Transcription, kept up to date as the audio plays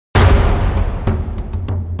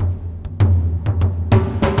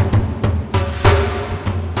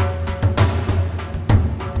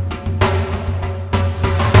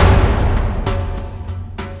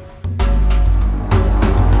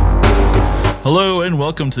Hello and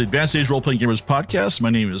welcome to the Advanced Age Role Playing Gamers podcast.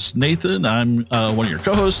 My name is Nathan. I'm one of your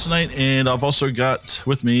co-hosts tonight, and I've also got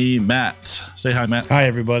with me Matt. Say hi, Matt. Hi,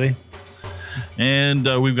 everybody. And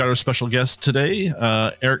we've got our special guest today,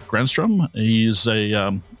 Erik Granström. He's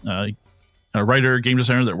a writer, game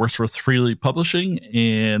designer that works for Free League Publishing,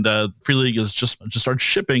 and Free League has just started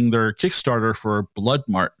shipping their Kickstarter for Blood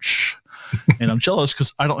March. And I'm jealous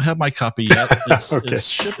because I don't have my copy yet. It's, Okay. It's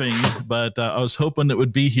shipping, but I was hoping it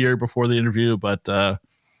would be here before the interview, but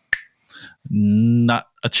not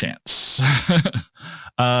a chance.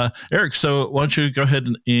 Erik, so why don't you go ahead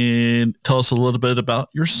and tell us a little bit about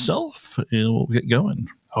yourself, and we'll get going.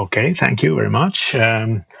 Okay, thank you very much.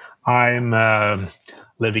 I'm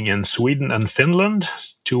living in Sweden and Finland,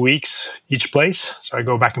 2 weeks each place, so I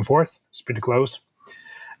go back and forth. It's pretty close.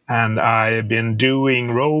 And I've been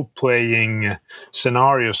doing role-playing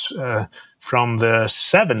scenarios from the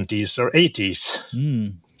 70s or 80s.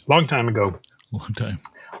 Long time ago. Long time.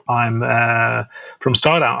 I'm from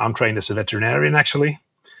start. I'm trained as a veterinarian, actually.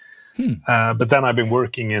 But then I've been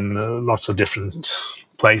working in lots of different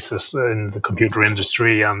places in the computer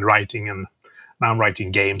industry and writing, and now I'm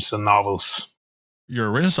writing games and novels. You're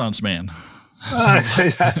a Renaissance man.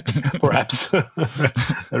 Perhaps.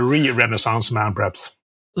 A re-Renaissance man, perhaps.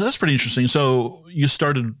 That's pretty interesting. So you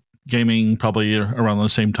started gaming probably around the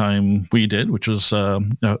same time we did, which was a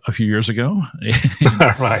few years ago.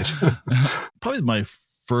 Right. Probably my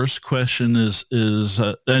first question is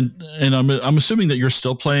and I'm assuming that you're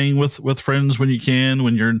still playing with friends when you can,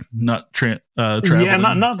 when you're not traveling. Yeah,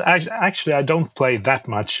 not actually. I don't play that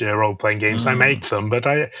much role playing games. I make them, but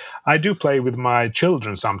I do play with my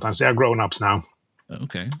children sometimes. They are grown ups now.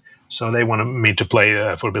 Okay. So they wanted me to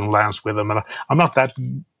play Forbidden Lands with them, and I'm not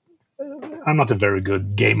a very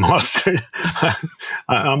good game master.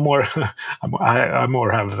 I more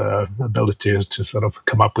have the ability to sort of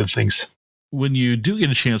come up with things. When you do get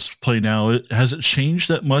a chance to play now, has it changed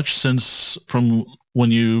that much since from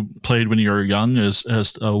when you played when you were young? As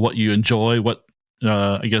what you enjoy, what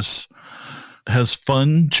I guess has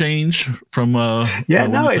fun changed from?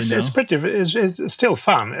 It's still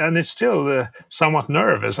fun, and it's still somewhat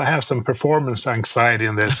nervous. I have some performance anxiety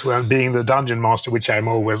in this, well, being the dungeon master, which I'm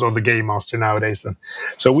always, or the game master nowadays. And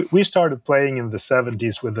so we started playing in the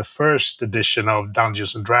 70s with the first edition of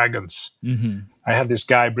Dungeons and Dragons. Mm-hmm. I had this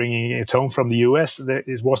guy bringing it home from the US.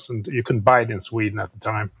 You couldn't buy it in Sweden at the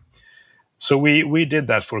time. So we did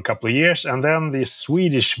that for a couple of years, and then the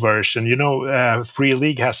Swedish version, Free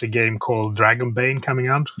League has a game called Dragonbane coming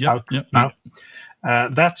out now.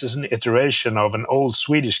 That is an iteration of an old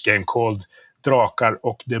Swedish game called Drakar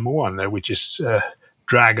och Demoner, which is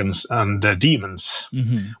dragons and demons,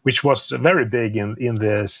 which was very big in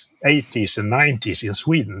the 80s and 90s in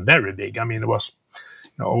Sweden. Very big. I mean, it was,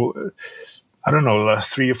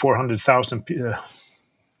 300,000 or 400,000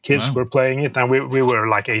 kids were playing it, and we were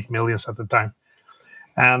like 8 million at the time.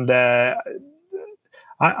 And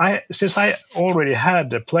I since I already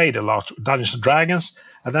had played a lot Dungeons and Dragons,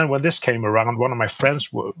 and then when this came around, one of my friends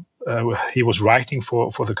he was writing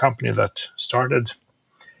for the company that started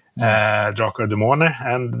Drakar Demoner,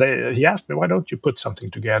 and he asked me, why don't you put something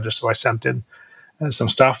together? So I sent in some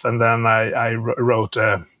stuff, and then I wrote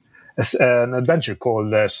an adventure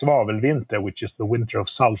called Svavelvinter, which is the winter of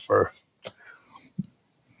sulfur.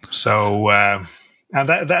 So and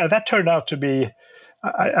that turned out to be.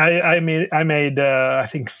 I made I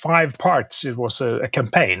think 5 parts. It was a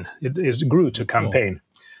campaign. It grew to campaign.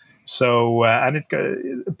 So and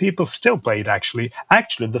people still play it. Actually,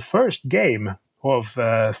 the first game of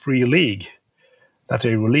Free League that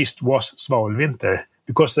they released was Svavelvinter,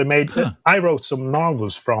 because they made. I wrote some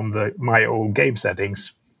novels from my old game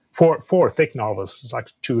settings. 4 thick novels. It's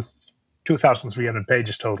like 2,300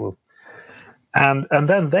 pages total. And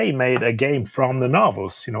then they made a game from the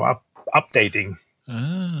novels, updating.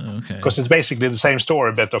 Oh, okay. Because it's basically the same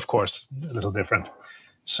story, but of course a little different.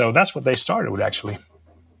 So that's what they started with, actually.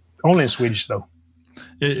 Only in Swedish, though.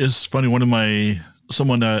 It's funny.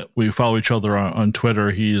 Someone that we follow each other on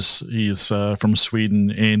Twitter. He's from Sweden,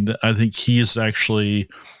 and I think he's actually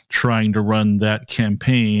trying to run that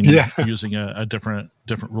campaign using a different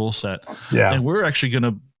rule set. Yeah, and we're actually going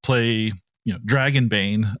to play.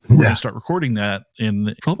 Dragonbane. We're going to start recording that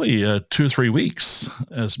in probably 2 or 3 weeks,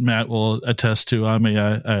 as Matt will attest to. I'm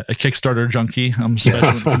a Kickstarter junkie. I'm special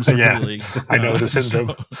when it comes to Free League. I know the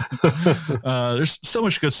syndrome. There's so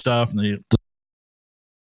much good stuff. And the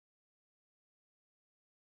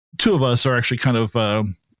 2 of us are actually kind of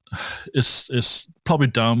it's probably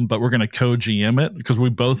dumb, but we're going to co-GM it because we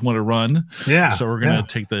both want to run. Yeah. So we're going to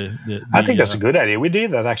take the I think that's a good idea. We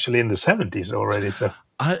did that actually in the 70s already. So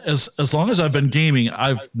as long as I've been gaming,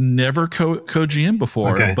 I've never co-GM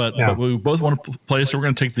before, okay. but we both want to play. So we're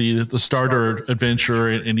going to take the starter adventure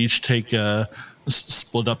and each take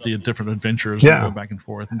split up the different adventures and go back and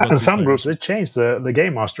forth. And some groups, they change the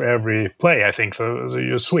game master every play, I think. So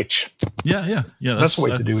you switch. Yeah. That's the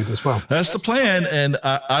way to do it as well. That's the plan, and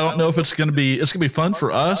I don't know if it's going to be fun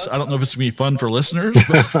for us. I don't know if it's going to be fun for listeners.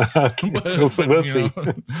 But, we'll see.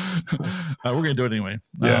 We're going to do it anyway.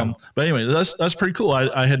 Yeah. But anyway, that's pretty cool.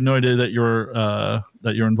 I had no idea that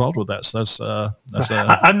you're involved with that. So that's.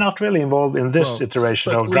 I'm not really involved in this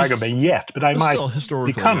iteration of Dragonbane yet, but I might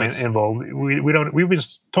become involved. We've been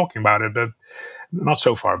talking about it, but not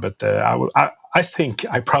so far. But I think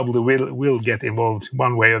I probably will get involved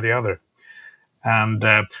one way or the other. And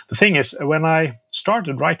the thing is, when I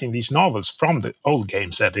started writing these novels from the old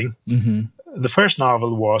game setting, the first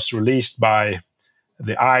novel was released by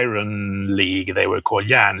the Iron League. They were called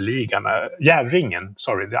Järn League and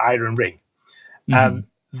the Iron Ring, and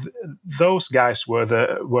those guys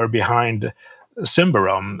were behind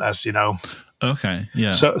Symbaroum, as you know. Okay,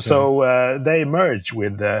 yeah. So they merged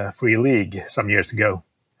with Free League some years ago,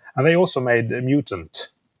 and they also made Mutant.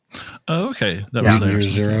 Oh, okay, that was Year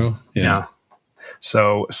Zero. Yeah.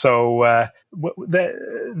 So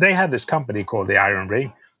they had this company called the Iron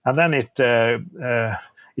Ring, and then it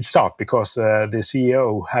stopped because the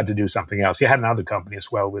CEO had to do something else. He had another company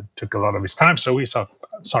as well, which took a lot of his time. So we thought,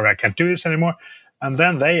 sorry, I can't do this anymore. And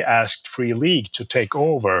then they asked Free League to take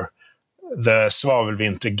over the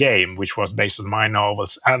Svavelvinter game, which was based on my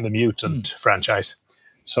novels and the Mutant franchise.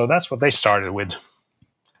 So that's what they started with.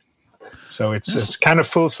 So it's kind of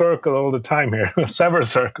full circle all the time here, several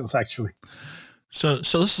circles actually. So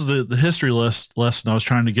this is the history lesson I was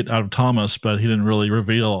trying to get out of Thomas, but he didn't really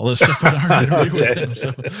reveal all this stuff in our interview with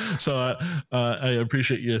him. So I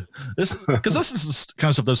appreciate you because this is the kind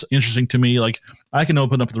of stuff that's interesting to me. Like I can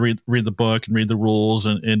open up and read the book and read the rules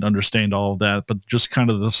and understand all of that, but just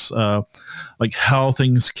kind of this like how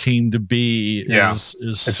things came to be is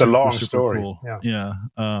it's super, a long super story. Cool. Yeah.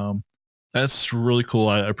 That's really cool.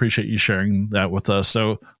 I appreciate you sharing that with us.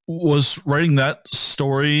 So was writing that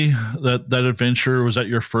story, that adventure, was that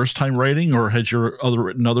your first time writing, or had you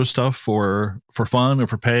written other stuff for fun or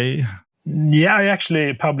for pay? Yeah, I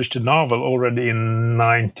actually published a novel already in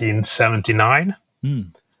 1979. It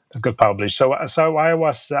got published. So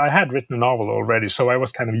I had written a novel already, so I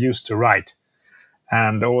was kind of used to write.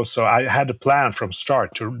 And also I had a plan from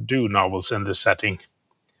start to do novels in this setting,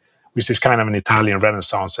 which is kind of an Italian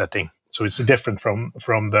Renaissance setting. So it's different from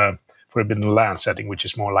the Forbidden Land setting, which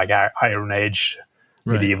is more like Iron Age,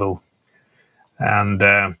 medieval. And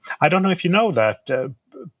I don't know if you know that.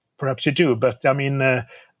 Perhaps you do, but I mean,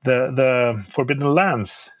 the Forbidden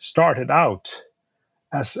Lands started out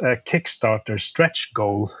as a Kickstarter stretch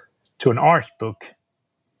goal to an art book.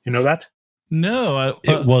 You know that? No,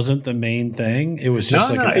 it wasn't the main thing. It was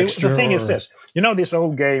just an extra. The thing is this: you know this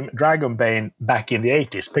old game Dragonbane back in the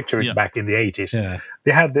 80s. Picture it back in the 80s. Yeah.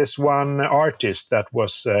 They had this one artist that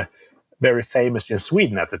was very famous in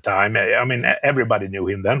Sweden at the time. I mean, everybody knew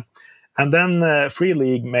him then. And then Free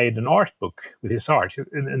League made an art book with his art,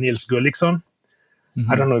 Nils Gulliksson.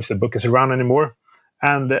 I don't know if the book is around anymore.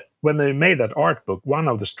 And when they made that art book, one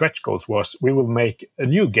of the stretch goals was we will make a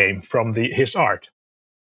new game from his art.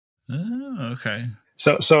 Oh, okay.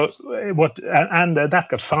 So that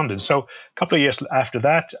got funded. So a couple of years after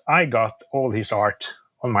that, I got all his art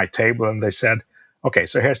on my table, and they said, "Okay,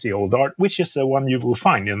 so here's the old art, which is the one you will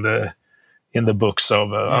find in the books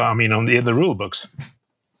of, in the rule books."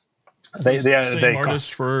 Same artists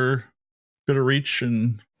for Bit of Reach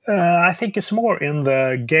and. I think it's more in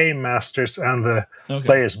the Game Masters and the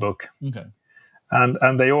Players book. Okay.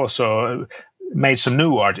 And they also made some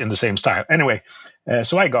new art in the same style. Anyway,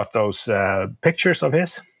 so I got those pictures of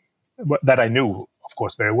his that I knew, of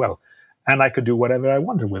course, very well. And I could do whatever I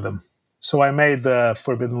wanted with them. So I made the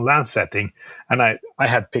Forbidden Land setting, and I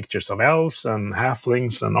had pictures of elves and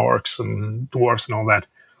halflings and orcs and dwarves and all that.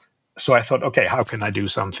 So I thought, okay, how can I do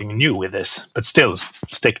something new with this, but still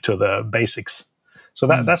stick to the basics? So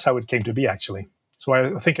that's how it came to be, actually. So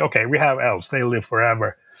I think, okay, we have elves. They live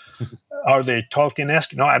forever. Are they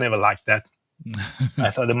Tolkien-esque? No, I never liked that. I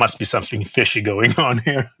thought there must be something fishy going on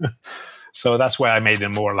here. So that's why I made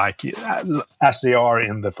them more like, as they are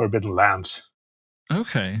in the Forbidden Lands.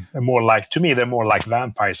 Okay. They're more like, to me, they're more like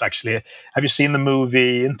vampires, actually. Have you seen the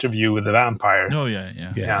movie Interview with the Vampire? Oh, yeah.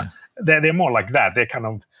 They're more like that. They're kind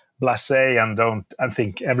of blasé and I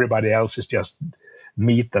think everybody else is just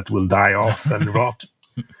meat that will die off and rot.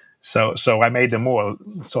 So I made them all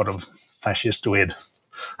sort of fascistoid.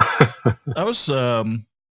 That was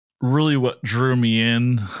really what drew me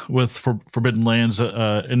in with Forbidden Lands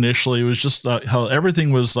initially. It was just how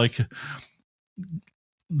everything was like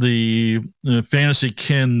the fantasy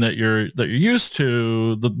kin that you're used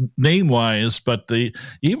to, the name wise, but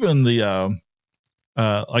even the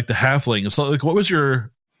like the halflings. So like, what was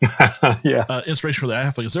your inspiration for the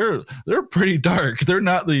halflings? They're pretty dark. They're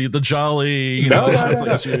not the jolly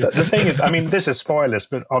halflings. No. The thing is, I mean, this is spoilers,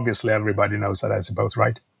 but obviously everybody knows that, I suppose,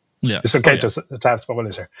 right? Yeah, it's okay to have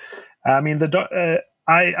spoilers here. I mean,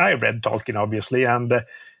 I read Tolkien, obviously, and the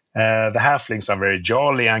halflings are very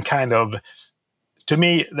jolly and kind of. To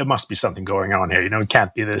me, there must be something going on here. It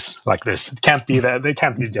can't be like this. It can't be that. They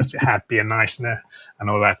can't be just happy and nice and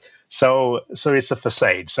all that. So it's a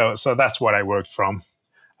facade. So that's what I worked from,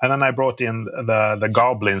 and then I brought in the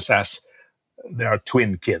goblins as they are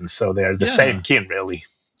twin kin, so they're the same kin, really.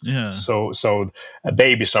 Yeah. So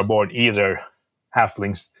babies are born either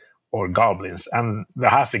halflings or goblins, and the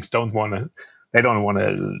halflings don't want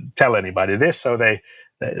to tell anybody this, so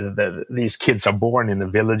these kids are born in the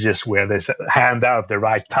villages where they hand out the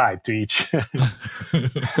right type to each,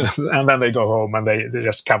 and then they go home and they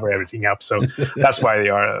just cover everything up. So that's why they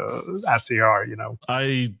are as they are.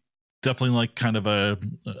 I definitely like kind of a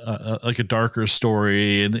darker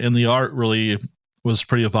story, and the art really was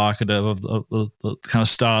pretty evocative of the kind of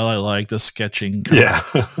style I like, the sketching.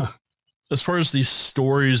 As far as these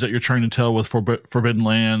stories that you're trying to tell with Forbidden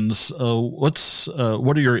Lands,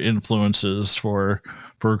 what are your influences for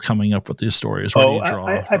coming up with these stories? Where do you draw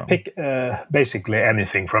I pick basically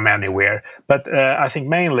anything from anywhere, but I think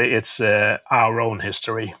mainly it's our own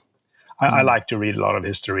history. I like to read a lot of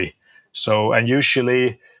history. So, and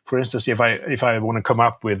usually, for instance, if I want to come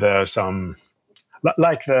up with some,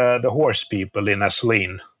 like the horse people in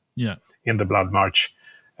Aslin, in the Blood March.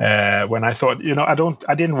 When I thought,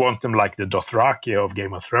 I didn't want them like the Dothraki of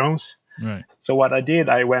Game of Thrones. Right. So what I did,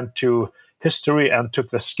 I went to history and took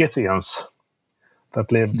the Scythians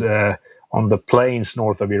that lived on the plains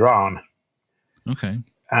north of Iran. Okay.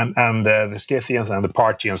 And the Scythians and the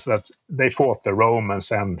Parthians, that they fought the Romans,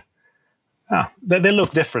 and they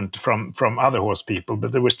looked different from other horse people,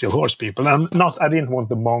 but they were still horse people. And I didn't want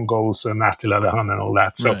the Mongols and Attila the Hun and all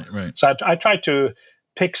that. So, right. So I tried to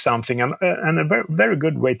pick something, and a very, very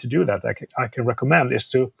good way to do that I can recommend is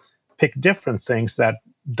to pick different things that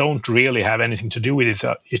don't really have anything to do with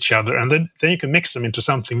each other, and then you can mix them into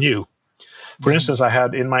something new. For instance, I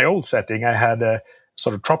had in my old setting, I had a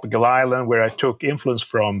sort of tropical island where I took influence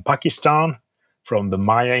from Pakistan, from the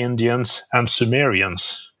Maya Indians and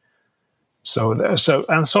Sumerians. So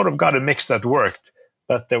and sort of got a mix that worked,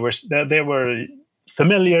 but they were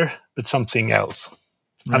familiar but something else.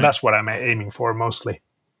 Right. And that's what I'm aiming for mostly.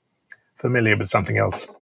 Familiar with something else.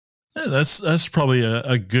 Yeah, that's probably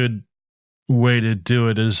a good way to do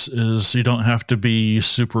it. Is you don't have to be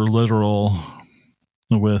super literal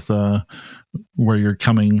with where you're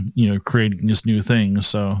coming, creating these new things.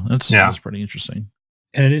 So that's pretty interesting.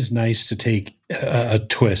 And it is nice to take a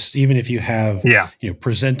twist, even if you have,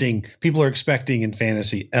 presenting. People are expecting in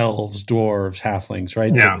fantasy elves, dwarves, halflings,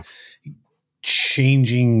 right? Yeah. But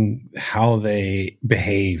changing how they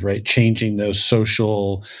behave, right? Changing those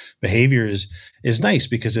social behaviors is nice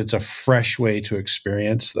because it's a fresh way to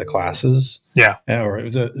experience the classes, or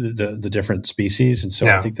the different species. And so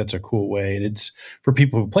I think that's a cool way. And it's for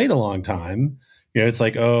people who've played a long time. It's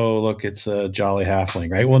like, oh, look, it's a jolly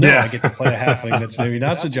halfling, right? Well, no, I get to play a halfling that's maybe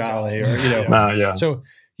not so jolly, or So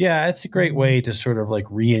it's a great way to sort of like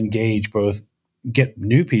re-engage, both get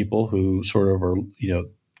new people who sort of are,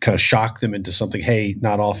 kind of shock them into something. Hey,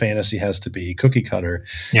 not all fantasy has to be cookie cutter.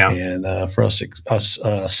 And for us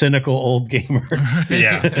cynical old gamers.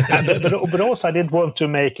 But also I didn't want to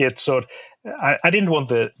make it so. I didn't want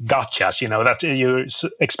the gotchas, that you're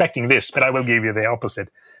expecting this, but I will give you the opposite.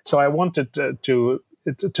 So I wanted to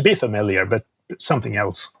be familiar, but something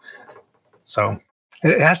else. So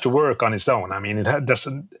it has to work on its own. I mean, it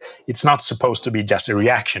doesn't. It's not supposed to be just a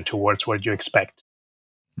reaction towards what you expect.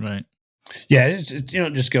 Right. Yeah, it's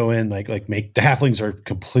just go in like make the halflings are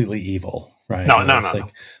completely evil, right? No.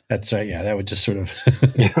 That's right. Yeah, that would just sort of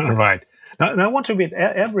right. Now, I want to be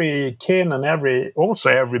every kin and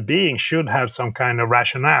every being should have some kind of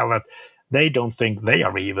rationale that they don't think they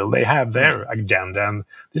are evil. They have their agenda, and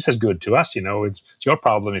this is good to us. It's your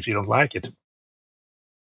problem if you don't like it.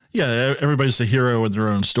 Yeah, everybody's the hero in their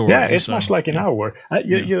own story. Yeah, it's much like in our world.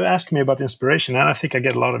 You asked me about inspiration, and I think I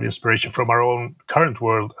get a lot of inspiration from our own current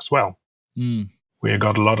world as well. We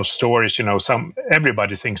got a lot of stories.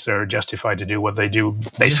 Everybody thinks they're justified to do what they do,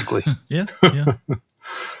 basically. Yeah.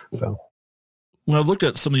 So. when I looked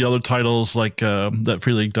at some of the other titles like that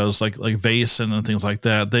Free League does, like Vaesen and things like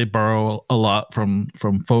that, they borrow a lot from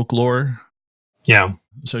folklore. Yeah.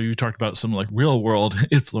 So you talked about some like real world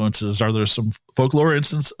influences. Are there some folklore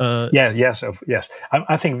instances? Yes.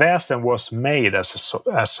 I think Vaesen was made as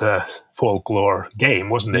a folklore game,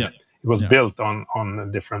 wasn't it? Yeah. It was built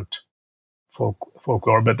on different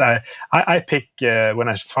folklore. But I pick when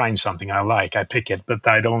I find something I like, I pick it, but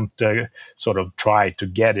I don't sort of try to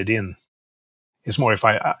get it in. It's more if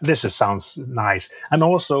this sounds nice. And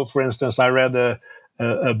also, for instance, I read a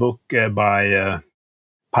book by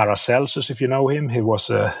Paracelsus, if you know him. He was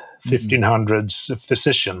a 1500s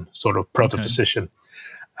physician, sort of proto-physician. Okay.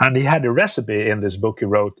 And he had a recipe in this book he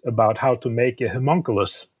wrote about how to make a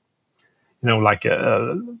homunculus, like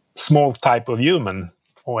a small type of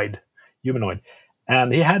humanoid.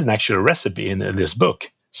 And he had an actual recipe in this book.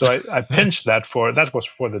 So I pinched that was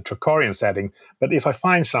for the Tricarian setting. But if I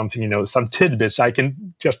find something, some tidbits, I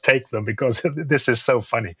can just take them because this is so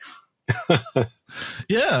funny.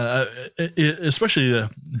 Yeah, especially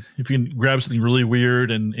if you can grab something really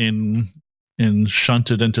weird and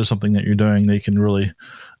shunt it into something that you're doing, they can really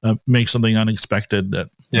make something unexpected that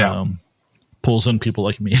pulls in people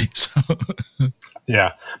like me. So.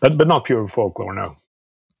 Yeah, but not pure folklore, no.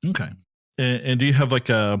 Okay. And do you have like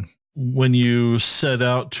when you set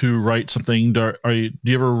out to write something, do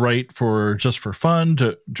you ever write just for fun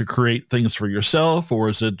to create things for yourself, or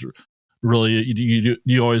is it really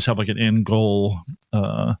you always have like an end goal?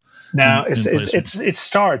 Now it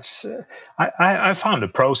starts. I found a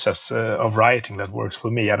process of writing that works for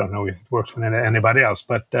me. I don't know if it works for anybody else,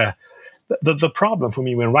 but the problem for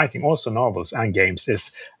me when writing also novels and games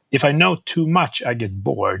is if I know too much, I get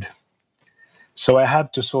bored. So I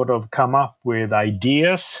have to sort of come up with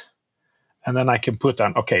ideas, and then I can put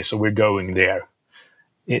down, okay, so we're going there.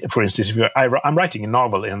 For instance, I'm writing a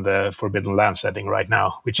novel in the Forbidden Land setting right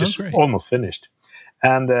now, which is almost finished.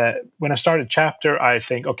 And when I start a chapter, I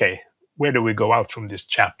think, okay, where do we go out from this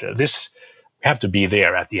chapter? We have to be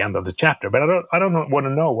there at the end of the chapter. But I don't want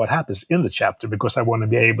to know what happens in the chapter because I want to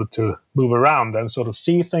be able to move around and sort of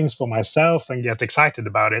see things for myself and get excited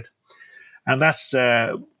about it. And that's...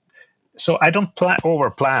 So I don't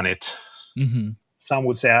over-plan it. Mm-hmm. Some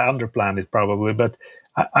would say I under-plan it probably, but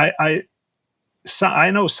I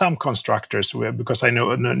know some constructors because I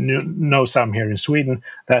know some here in Sweden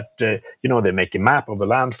that they make a map of the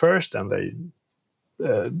land first, and they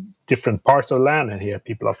different parts of the land. And here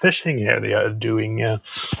people are fishing. Here they are doing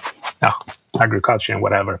agriculture and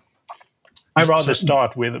whatever. I rather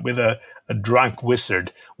start with a drunk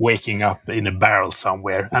wizard waking up in a barrel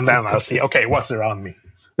somewhere, and then I'll see, okay, what's around me.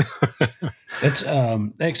 That's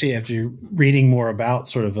actually, after reading more about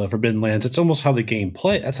sort of Forbidden Lands, it's almost how the game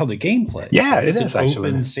plays. That's how the game plays. Yeah, right? it is an actually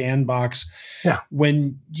open sandbox. Yeah.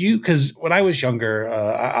 Because when I was younger,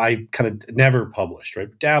 I kind of never published, right?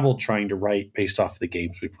 Dabbled trying to write based off the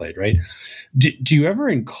games we played, right? Do you ever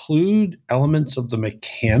include elements of the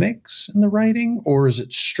mechanics in the writing, or is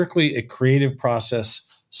it strictly a creative process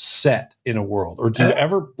set in a world, or do you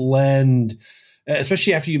ever blend?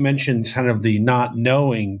 Especially after you mentioned kind of the not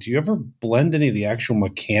knowing, do you ever blend any of the actual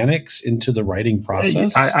mechanics into the writing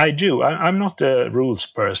process? I do. I'm not a rules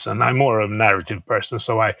person. I'm more of a narrative person.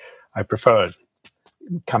 So I prefer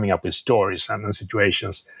coming up with stories and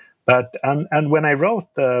situations. But and when I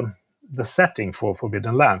wrote the setting for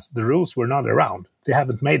Forbidden Lands, the rules were not around. They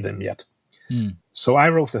haven't made them yet. So I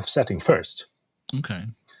wrote the setting first. Okay.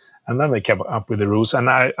 And then they came up with the rules, and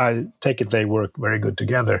I take it they work very good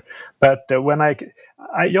together. But when I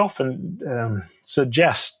often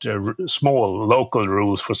suggest small local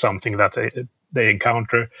rules for something that they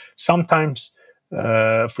encounter. Sometimes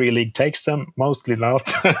Free League takes them, mostly not.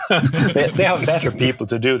 they have better people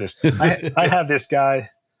to do this. I have this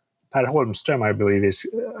guy, Per Holmström, I believe is,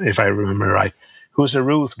 if I remember right, who's a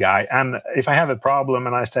rules guy. And if I have a problem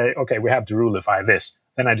and I say, okay, we have to rulify this,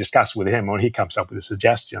 then I discuss with him, or he comes up with a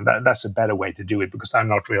suggestion. That's a better way to do it, because I'm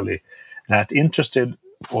not really that interested,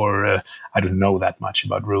 or I don't know that much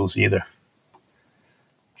about rules either.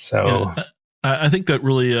 So I think that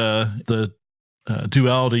really the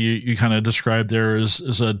duality you kind of described there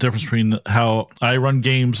is a difference between how I run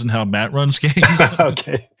games and how Matt runs games.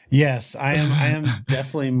 Okay. Yes, I am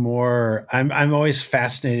definitely more. I'm always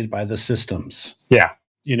fascinated by the systems. Yeah.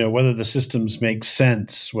 You know, whether the systems make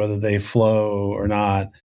sense, whether they flow or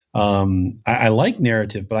not. I like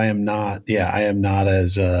narrative, but I am not. Yeah, I am not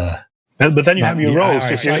as But then you have your roles.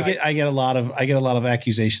 I get a lot of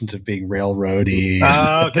accusations of being railroady.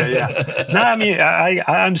 Okay, yeah. No, I mean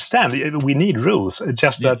I understand. We need rules.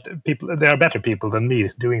 Just that there are better people than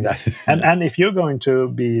me doing that. And if you're going to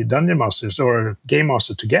be dungeon masters or game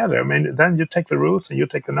master together, I mean, then you take the rules and you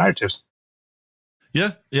take the narratives.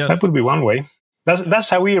 Yeah. That would be one way. That's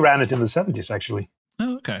how we ran it in the 70s, actually.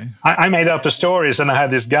 Oh, okay. I made up the stories, and I had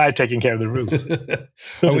this guy taking care of the rules.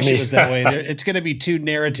 I wish it was that way. It's going to be two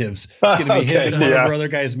narratimes. It's going to be him and one of our other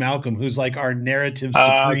guys, Malcolm, who's like our narrative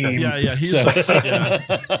supreme. Yeah. He's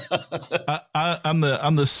I'm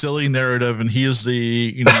the silly narrative, and he is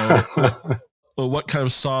the well, what kind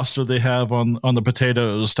of sauce do they have on the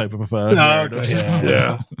potatoes type of narrative.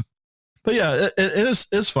 Yeah. But yeah,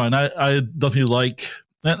 it's fun. I definitely like,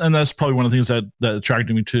 and that's probably one of the things that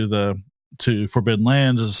attracted me to Forbidden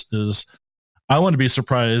Lands is I want to be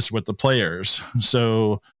surprised with the players.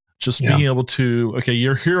 So just being able to, okay,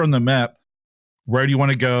 you're here on the map. Where do you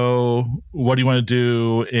want to go? What do you want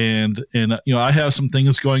to do? And I have some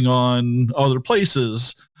things going on other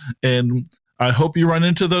places, and I hope you run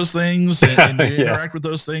into those things and you interact with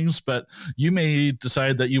those things, but you may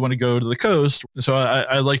decide that you want to go to the coast. So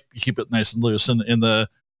I like to keep it nice and loose. And in the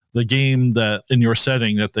game that in your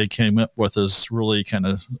setting that they came up with is really kind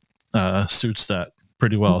of suits that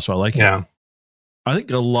pretty well. So I like it. I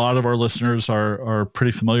think a lot of our listeners are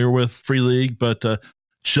pretty familiar with Free League, but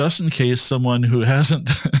just in case someone who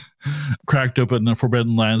hasn't cracked open the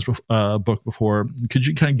Forbidden Lands book before, could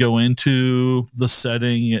you kind of go into the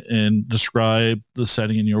setting and describe the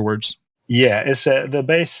setting in your words? Yeah, it's the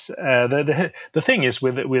base. The thing is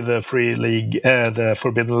with the Free League, the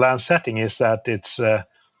Forbidden Lands setting is that it's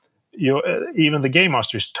even the Game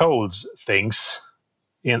Masters told things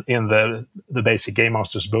in the basic Game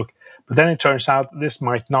Masters book, but then it turns out this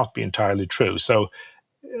might not be entirely true. So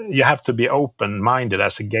you have to be open-minded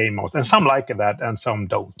as a game master, and some like that and some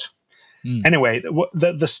don't. Anyway,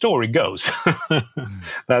 the story goes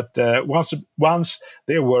that once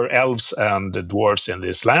there were elves and dwarves in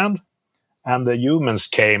this land, and the humans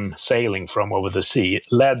came sailing from over the sea,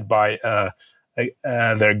 led by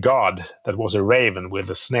their god that was a raven with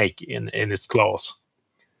a snake in its claws.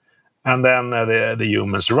 And then the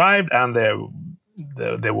humans arrived, and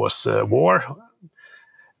there was war.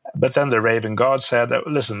 But then the raven god said,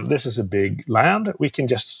 listen, this is a big land. We can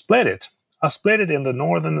just split it. I'll split it in the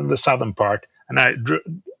northern and the southern part, and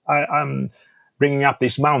I'm bringing up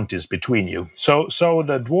these mountains between you. So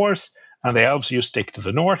the dwarves and the elves, you stick to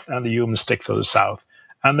the north, and the humans stick to the south.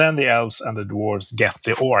 And then the elves and the dwarves get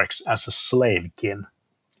the orcs as a slave kin.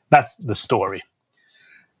 That's the story.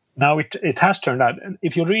 Now it has turned out.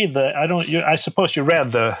 If you read I suppose you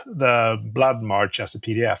read the Blood March as a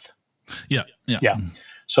PDF. Yeah.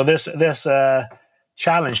 So there's a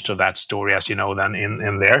challenge to that story, as you know, then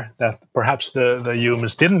in there, that perhaps the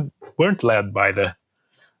humans weren't led by the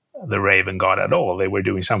Raven God at all. They were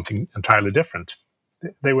doing something entirely different.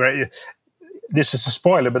 They were. This is a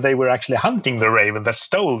spoiler, but they were actually hunting the raven that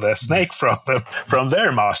stole the snake from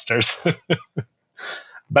their masters.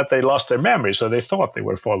 But they lost their memory, so they thought they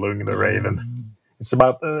were following the raven. It's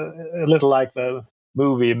about a little like the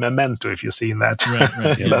movie Memento, if you've seen that.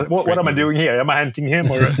 Right, yeah. What am I doing here? Am I hunting him,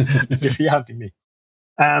 or is he hunting me?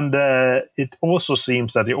 And it also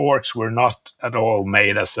seems that the orcs were not at all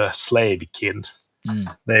made as a slave kin.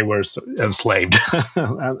 They were enslaved.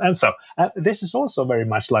 and so this is also very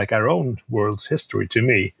much like our own world's history to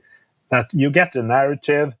me, that you get a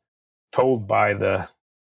narrative told by the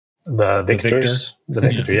victors. The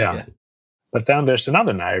victor, yeah. But then there's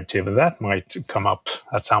another narrative that might come up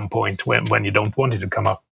at some point when you don't want it to come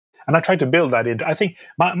up. And I try to build that into, I think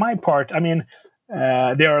my part, I mean,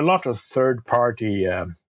 there are a lot of third-party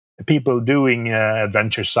people doing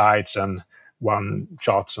adventure sites and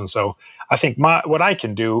one-shots, and so I think what I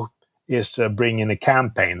can do is bring in a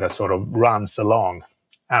campaign that sort of runs along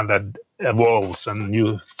and that evolves and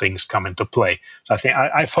new things come into play. So I think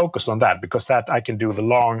I focus on that, because that I can do the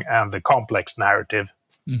long and the complex narrative.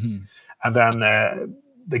 Mm-hmm. And then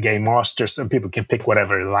the game masters and people can pick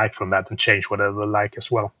whatever they like from that and change whatever they like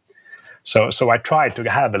as well. So I try to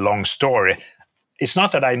have a long story. It's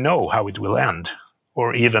not that I know how it will end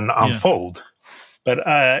or even unfold, but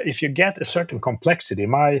if you get a certain complexity,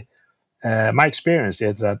 my experience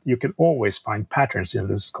is that you can always find patterns in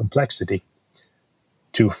this complexity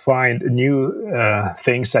to find new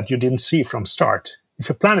things that you didn't see from start. If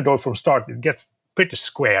you plan it all from start, it gets pretty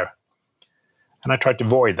square. And I try to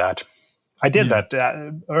avoid that. I did that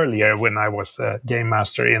earlier when I was a game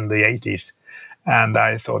master in the 80s. And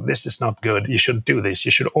I thought, this is not good. You shouldn't do this.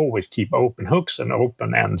 You should always keep open hooks and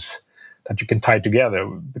open ends that you can tie together,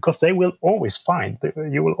 because you will always find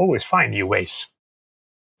new ways.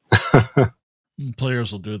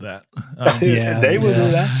 Players will do that. They will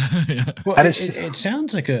do that. Yeah. Well, and it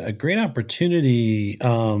sounds like a great opportunity,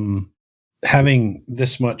 having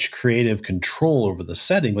this much creative control over the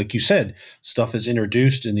setting. Like you said, stuff is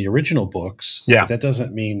introduced in the original books. Yeah. But that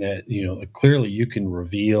doesn't mean that, clearly you can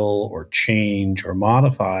reveal or change or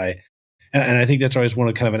modify. And I think that's always one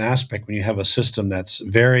of kind of an aspect when you have a system that's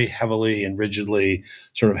very heavily and rigidly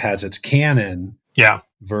sort of has its canon. Yeah.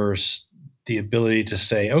 Versus the ability to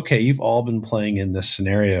say, okay, you've all been playing in this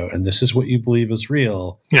scenario and this is what you believe is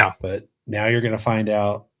real. Yeah. But now you're going to find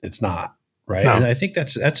out it's not, right? No. And I think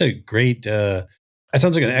that's a great, it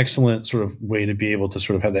sounds like an excellent sort of way to be able to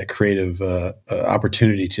sort of have that creative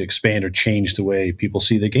opportunity to expand or change the way people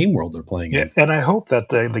see the game world they're playing in. And I hope that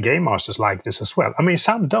the game masters like this as well. I mean,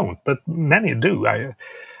 some don't, but many do.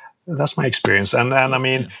 That's my experience. And I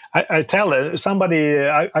mean, I tell somebody,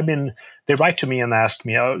 they write to me and ask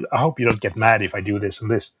me, I hope you don't get mad if I do this and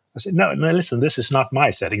this. I said, no, listen, this is not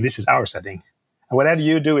my setting. This is our setting. And whatever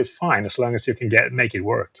you do is fine, as long as you can make it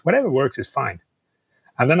work. Whatever works is fine.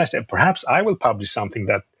 And then I said, perhaps I will publish something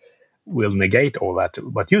that will negate all that,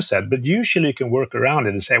 what you said. But usually you can work around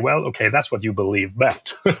it and say, well, okay, that's what you believe,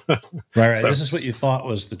 but. Right. So, this is what you thought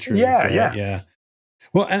was the truth. Yeah, right? yeah.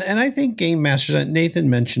 Well, and I think game masters, Nathan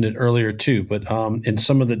mentioned it earlier too, but in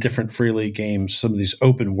some of the different Free League games, some of these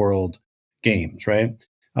open world games, right?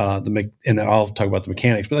 And I'll talk about the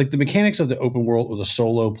mechanics, but like the mechanics of the open world or the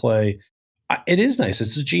solo play, it is nice.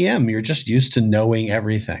 It's a GM. You're just used to knowing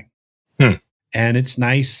everything. And it's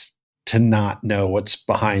nice to not know what's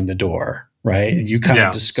behind the door, right? And you kind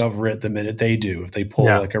of discover it the minute they do. If they pull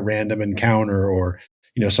like a random encounter or,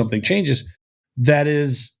 something changes, that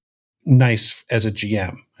is nice as a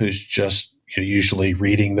GM who's just usually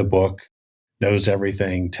reading the book, knows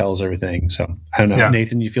everything, tells everything. So I don't know. Yeah.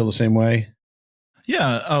 Nathan, you feel the same way?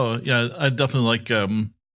 Yeah. Oh, yeah. I definitely like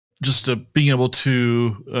just being able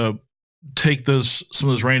to take some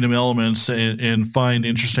of those random elements and find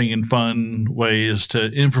interesting and fun ways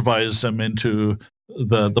to improvise them into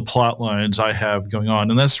the plot lines I have going on,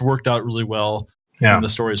 and that's worked out really well in the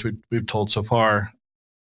stories we've told so far.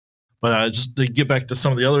 But just to get back to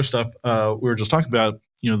some of the other stuff we were just talking about,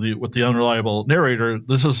 with the unreliable narrator.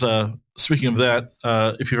 This is speaking of that.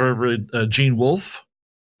 If you've ever read Gene Wolfe,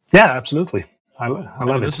 yeah, absolutely. I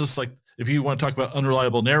love it. This is like, if you want to talk about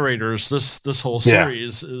unreliable narrators, this whole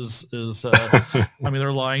series is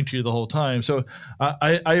they're lying to you the whole time. So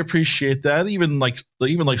I appreciate that. Even like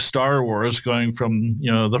Star Wars, going from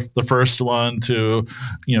the first one to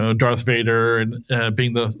Darth Vader and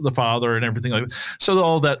being the father and everything like that. So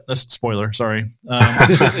all that's spoiler. Sorry.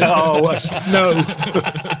 Oh no!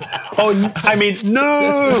 Oh, I mean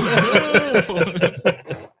no.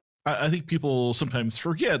 I think people sometimes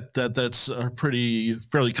forget that that's a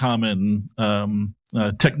fairly common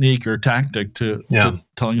technique or tactic to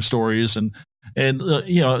telling stories, and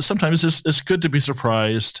sometimes it's good to be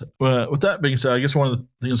surprised. With that being said, I guess one of the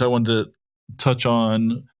things I wanted to touch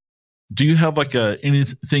on: do you have like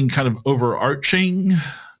anything kind of overarching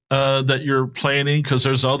that you're planning? Because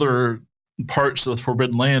there's other parts of the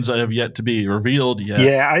Forbidden Lands that have yet to be revealed yet.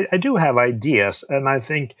 Yeah, I do have ideas, and I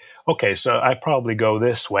think, okay, so I probably go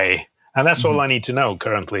this way, and that's all I need to know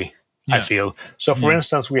currently, I feel. So, for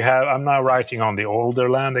instance, I'm now writing on the Older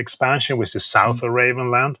Land expansion, which is south of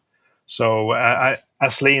Ravenland. So,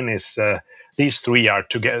 Asleen is, these three are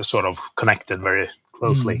together, sort of connected very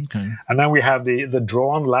closely. And then we have the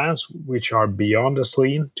Drawn Lands, which are beyond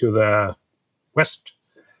Asleen to the west.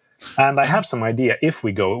 And I have some idea if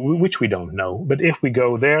we go, which we don't know, but if we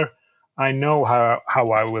go there, I know how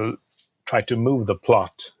I will try to move the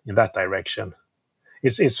plot in that direction.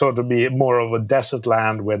 It's sort of be more of a desert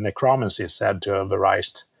land where necromancy is said to have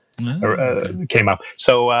arisen, came up.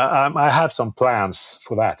 So I have some plans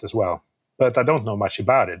for that as well, but I don't know much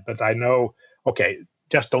about it. But I know, okay,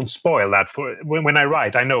 just don't spoil that for when I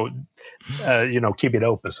write. I know, keep it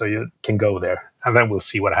open so you can go there, and then we'll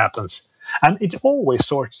see what happens. And it always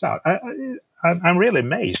sorts out. I'm really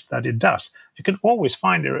amazed that it does. You can always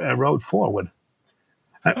find a road forward.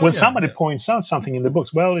 When somebody points out something in the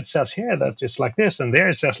books, well, it says here that it's like this, and there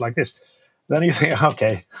it says like this. Then you think,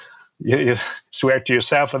 okay, you swear to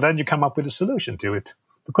yourself, and then you come up with a solution to it.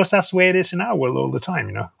 Because that's the way it is in our world all the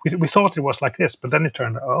time, We thought it was like this, but then it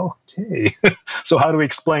turned out, okay. So how do we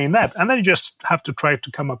explain that? And then you just have to try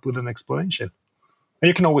to come up with an explanation. And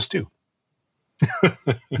you can always do.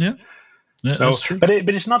 Yeah, that's true. But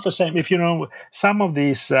it's not the same. If some of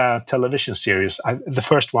these television series, the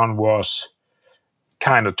first one was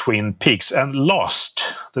kind of Twin Peaks, and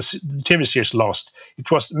Lost. the TV series lost. It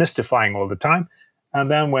was mystifying all the time. And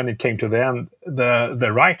then when it came to the end,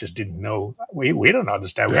 the writers didn't know. We don't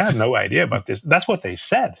understand. We have no idea about this. That's what they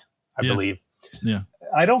said, I believe. Yeah.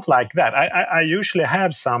 I don't like that. I usually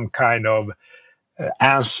have some kind of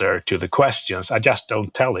answer to the questions. I just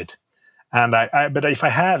don't tell it. And but if I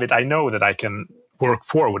have it, I know that I can work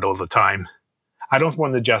forward all the time. I don't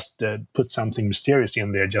want to just put something mysterious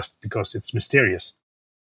in there just because it's mysterious.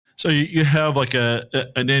 So you have like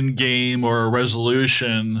an end game or a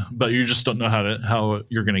resolution, but you just don't know how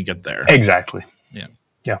you're going to get there. Exactly. Yeah.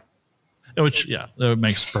 Yeah. Which that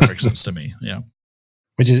makes perfect sense to me. Yeah.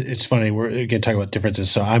 Which is, it's funny. We're again talking about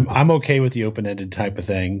differences. So I'm okay with the open-ended type of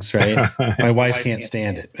things, right? My wife can't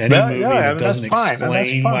stand it. Any movie that doesn't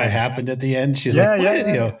explain what happened at the end, she's like, what?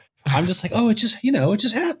 You know, I'm just like, oh, it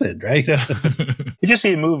just happened, right? If you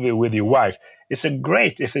see a movie with your wife, it's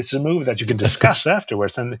great if it's a movie that you can discuss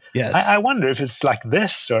afterwards. And yes. I wonder if it's like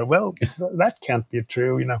this or, well, that can't be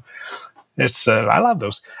true, you know. It's I love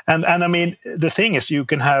those. And I mean, the thing is, you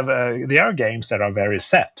can have, there are games that are very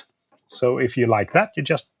set. So if you like that, you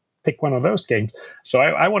just pick one of those games. So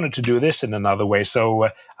I wanted to do this in another way. So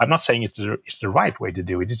I'm not saying it's the right way to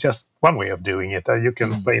do it. It's just one way of doing it. You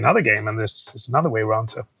can play another game, and there's another way around.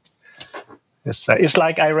 So it's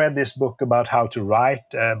like I read this book about how to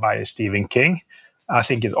write by Stephen King. I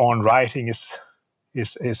think it's on writing is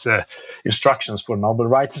instructions for novel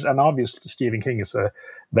writers, and obviously Stephen King is a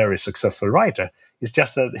very successful writer. It's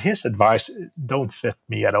just that his advice don't fit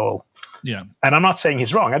me at all. Yeah. And I'm not saying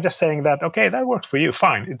he's wrong. I'm just saying that, okay, that worked for you.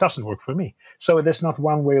 Fine. It doesn't work for me. So there's not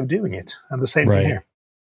one way of doing it. And the same thing here.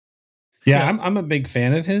 Yeah, I'm a big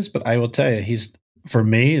fan of his, but I will tell you, for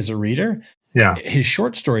me as a reader, his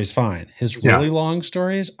short story is fine. His really long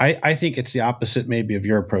stories, I think it's the opposite maybe of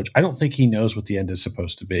your approach. I don't think he knows what the end is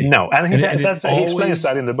supposed to be. No, and he explains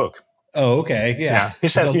that in the book. Oh, okay. Yeah. He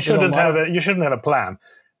says you shouldn't have a plan,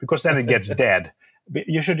 because then it gets dead.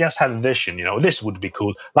 You should just have a vision, you know, this would be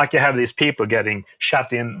cool. Like you have these people getting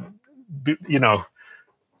shut in, you know,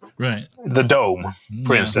 right, the dome,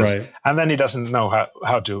 for instance. Right. And then he doesn't know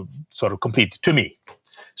how to sort of complete it, to me.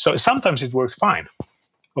 So sometimes it works fine,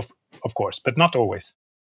 of course, but not always.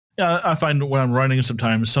 Yeah, I find when I'm writing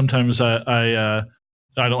sometimes I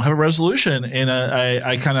don't have a resolution, and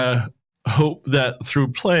I kind of hope that through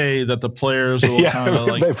play that the players will kind of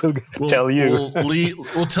like will tell you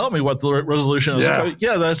will tell me what the resolution is. Like,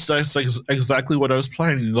 that's like exactly what I was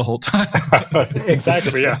planning the whole time.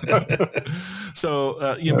 Exactly. Yeah.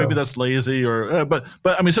 So maybe that's lazy, or but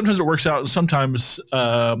I mean sometimes it works out, and sometimes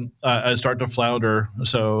I start to flounder.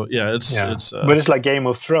 So it's but it's like Game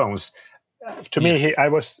of Thrones. To me,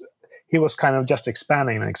 he was kind of just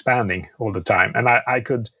expanding all the time, and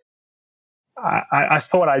I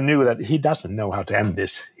thought I knew that he doesn't know how to end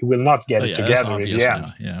this. He will not get it together in the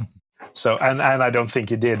end. Yeah. So, and I don't think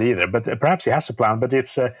he did either. But perhaps he has a plan. But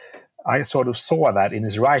it's I sort of saw that in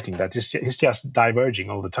his writing, that he's just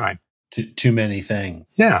diverging all the time. Too many things.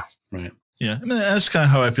 Yeah. Right. Yeah. I mean, that's kind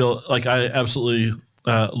of how I feel. Like I absolutely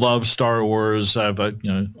love Star Wars. I have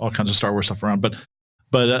all kinds of Star Wars stuff around, but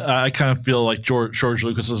I kind of feel like George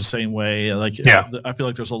Lucas is the same way. Like I feel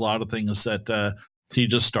like there's a lot of things that he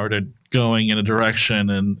just started going in a direction,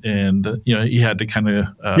 and he had to kind of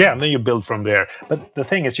and then you build from there. But the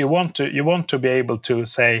thing is, you want to be able to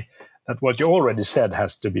say that what you already said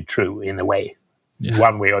has to be true in a way,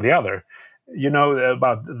 one way or the other. You know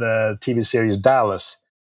about the TV series Dallas,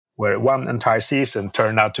 where one entire season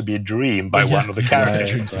turned out to be a dream by one of the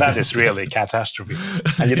characters. Right. That is really a catastrophe,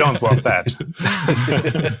 and you don't want that.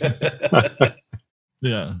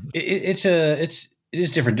 Yeah, it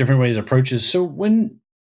is different ways, approaches. So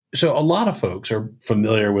a lot of folks are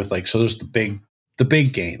familiar with there's the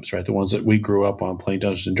big games, right? The ones that we grew up on playing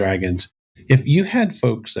Dungeons and Dragons. If you had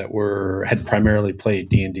folks that had primarily played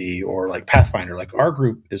D&D or like Pathfinder, like our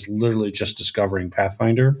group is literally just discovering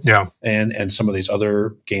Pathfinder, and some of these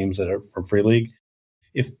other games that are from Free League.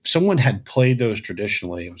 If someone had played those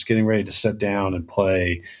traditionally and was getting ready to sit down and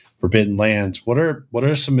play Forbidden Lands,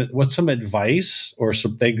 what's some advice or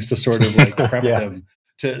some things to sort of like prep them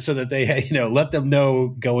so that they let them know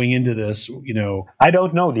going into this? I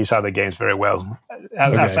don't know these other games very well.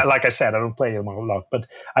 Like I said, I don't play them a lot, but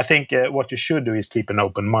I think what you should do is keep an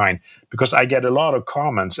open mind, because I get a lot of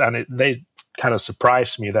comments, and they kind of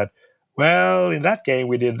surprise me that, well, in that game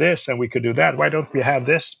we did this and we could do that. Why don't we have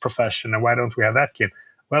this profession, and why don't we have that game?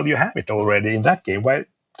 Well, you have it already in that game. Why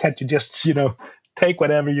can't you just take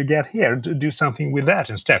whatever you get here and do something with that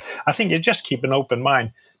instead? I think you just keep an open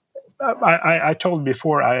mind. I told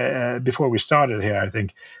before we started here, I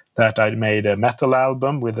think, that I made a metal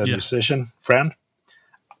album with a musician friend.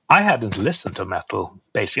 I hadn't listened to metal,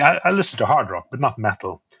 basically. I listened to hard rock, but not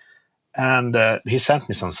metal. And he sent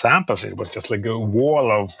me some samples. It was just like a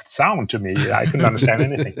wall of sound to me. I couldn't understand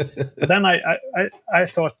anything. But then I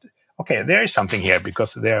thought, okay, there is something here,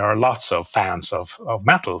 because there are lots of fans of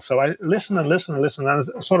metal. So I listened and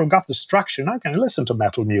sort of got the structure. Now I can listen to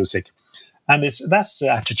metal music. And that's the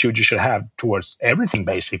attitude you should have towards everything,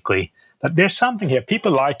 basically. That there's something here.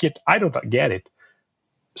 People like it. I don't get it.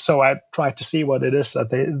 So I try to see what it is that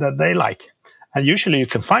they like. And usually you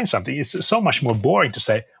can find something. It's so much more boring to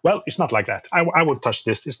say, well, it's not like that. I won't touch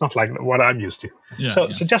this. It's not like what I'm used to. So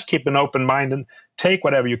just keep an open mind and take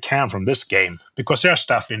whatever you can from this game, because there's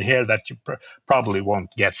stuff in here that you probably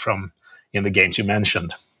won't get from in the games you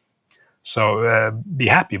mentioned. So be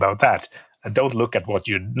happy about that. And don't look at what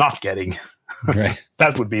you're not getting. Right.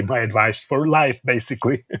 That would be my advice for life,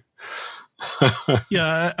 basically.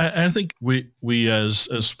 Yeah, I think we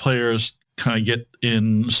as players kind of get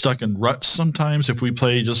stuck in ruts sometimes. If we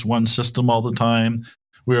play just one system all the time,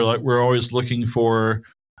 we're always looking for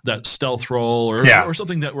that stealth roll or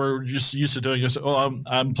something that we're just used to doing. So,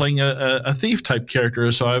 I'm playing a thief type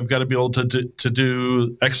character, so I've got to be able to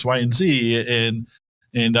do X, Y, and Z.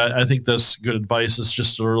 And I think that's good advice. Is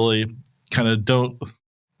just to really kind of don't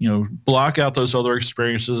block out those other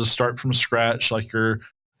experiences, start from scratch, like you're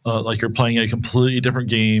playing a completely different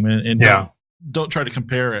game, and don't try to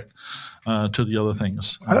compare it to the other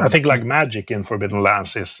things. I think like magic in Forbidden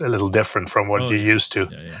Lands is a little different from what you're used to.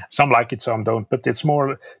 Yeah. Some like it, some don't. But it's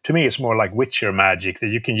more, to me, it's more like Witcher magic, that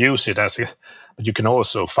you can use it but you can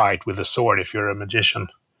also fight with a sword if you're a magician.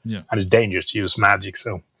 Yeah, and it's dangerous to use magic.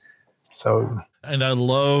 So. And I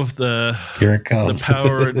love Here it comes. the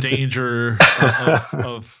power and danger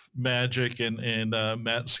of magic, and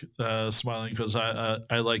Matt's smiling because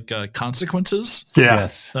I like consequences. Yeah.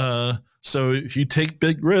 Yes. So if you take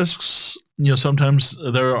big risks, sometimes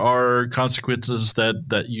there are consequences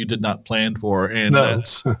that you did not plan for, and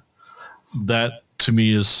that to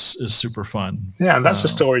me is super fun. Yeah, and that's the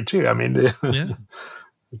story too. I mean, yeah.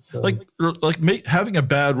 Having a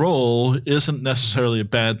bad roll isn't necessarily a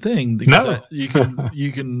bad thing, because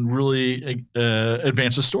you can really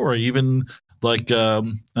advance the story, even like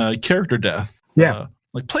character death. Yeah.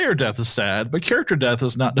 Like player death is sad, but character death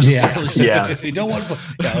is not necessarily sad. Yeah. You don't want to.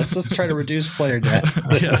 Let's just try to reduce player death.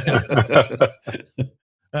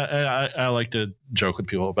 I like to joke with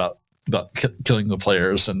people about killing the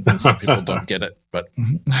players, and some people don't get it. But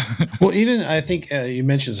well, even I think you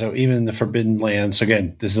mentioned, so even the Forbidden Lands,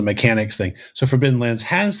 again, this is a mechanics thing. So Forbidden Lands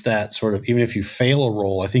has that sort of, even if you fail a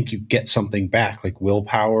roll, I think you get something back, like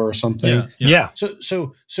willpower or something. Yeah. So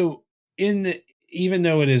even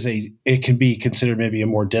though it can be considered maybe a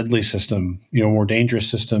more deadly system, more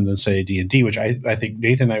dangerous system than say D&D, which I think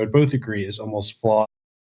Nathan and I would both agree is almost flawed.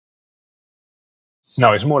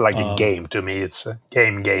 No, it's more like a game to me. It's a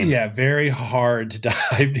game. Yeah, very hard to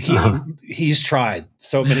dive. He's tried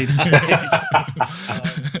so many times.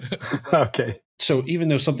 Okay. So even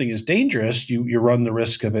though something is dangerous, you run the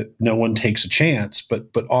risk of it. No one takes a chance, but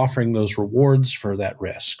offering those rewards for that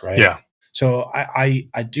risk, right? Yeah. So I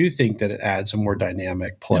do think that it adds a more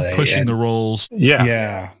dynamic play. Pushing the rolls.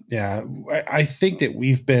 Yeah. I think that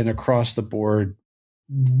we've been across the board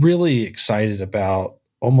really excited about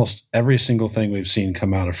almost every single thing we've seen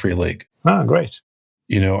come out of Free League. Oh, great.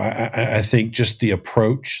 I think just the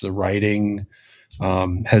approach, the writing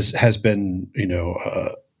has been,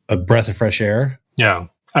 a breath of fresh air. Yeah.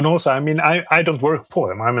 And also, I mean, I don't work for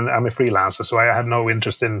them. I'm a freelancer, so I have no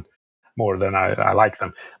interest in more than I like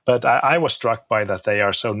them. But I was struck by that they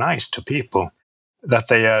are so nice to people, that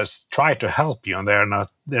they try to help you, and they're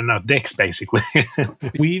not dicks, basically.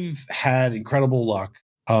 We've had incredible luck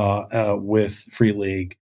with Free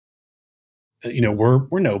League.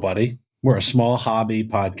 We're nobody. We're a small hobby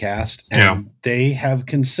podcast, and they have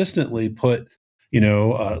consistently put,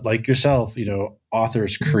 like yourself,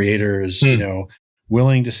 authors, creators,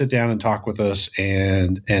 willing to sit down and talk with us,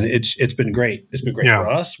 and it's been great. It's been great for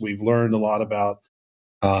us. We've learned a lot about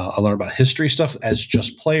history stuff as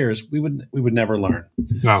just players. We would never learn.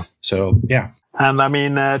 No. So yeah. And I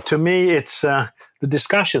mean, to me, it's the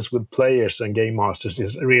discussions with players and game masters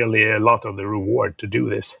is really a lot of the reward to do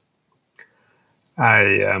this.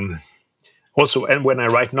 Also, and when I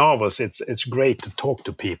write novels, it's great to talk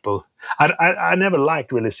to people. I never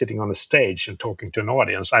liked really sitting on a stage and talking to an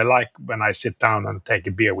audience. I like when I sit down and take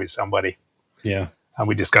a beer with somebody. Yeah. And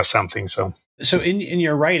we discuss something. So in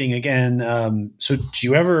your writing, again, so do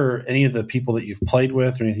you ever, any of the people that you've played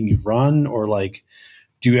with or anything you've run, or like,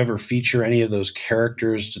 do you ever feature any of those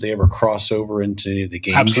characters? Do they ever cross over into any of the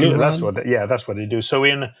games? Absolutely. That's what they do. So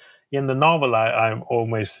in in the novel, I'm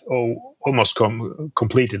almost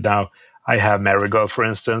completed now. I have Marigold, for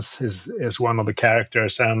instance, is one of the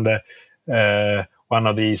characters, and one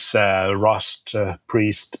of these Rust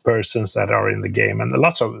priest persons that are in the game, and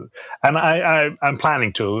I'm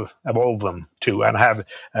planning to evolve them too, and have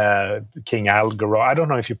King Algero. I don't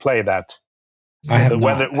know if you play that. I have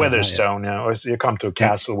not. Weatherstone, or you come to a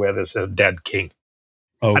castle where there's a dead king.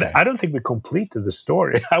 Okay. I don't think we completed the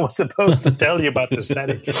story. I was supposed to tell you about the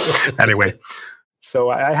setting. Anyway,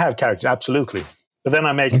 so I have characters, absolutely. But then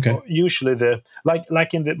I make usually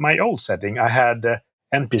like in my old setting, I had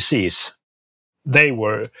NPCs.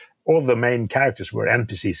 All the main characters were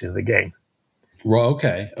NPCs in the game. Well,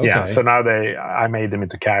 okay. Yeah, so now I made them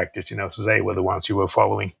into characters, so they were the ones you were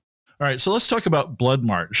following. All right, so let's talk about Blood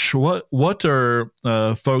March. What are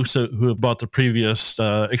folks who have bought the previous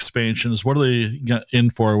expansions? What are they in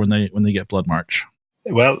for when they get Blood March?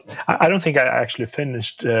 Well, I don't think I actually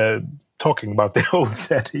finished talking about the old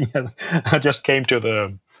setting. I just came to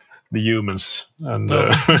the humans. And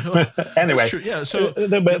anyway, yeah. So,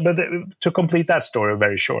 but to complete that story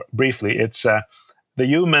very briefly, it's the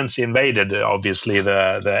humans invaded obviously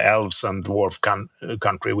the elves and dwarf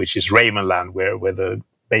country, which is Ravenland, where the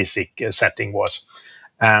basic setting was,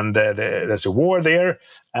 and there's a war there,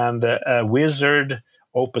 and a wizard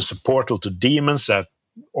opens a portal to demons that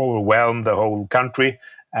overwhelm the whole country,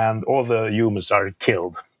 and all the humans are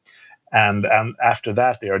killed, and after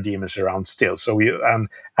that there are demons around still. So and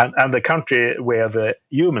the country where the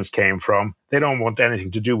humans came from, they don't want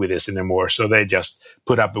anything to do with this anymore, so they just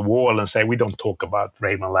put up a wall and say, we don't talk about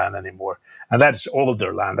Ravenland anymore, and that's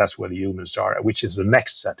older land. That's where the humans are, which is the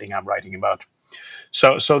next setting I'm writing about.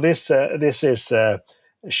 So this is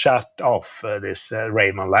shut off, this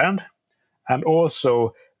Ravenland, and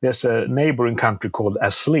also there's a neighboring country called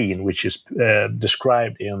Asleen, which is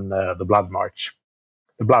described in the Blood March.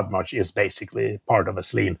 The Blood March is basically part of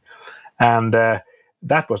Asleen, and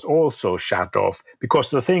that was also shut off, because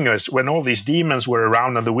the thing is, when all these demons were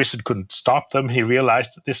around and the wizard couldn't stop them, he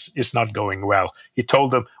realized that this is not going well. He told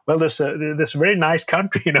them, well, there's a very nice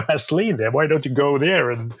country, Asleen there. Why don't you go there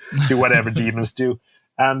and do whatever demons do?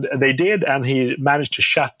 And they did, and he managed to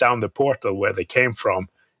shut down the portal where they came from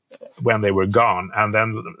when they were gone. And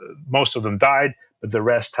then most of them died, but the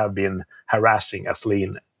rest have been harassing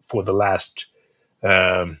Asleen for the last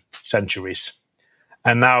centuries.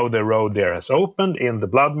 And now the road there has opened in the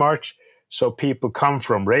Blood March. So people come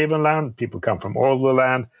from Ravenland, people come from all the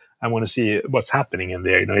land. I want to see what's happening in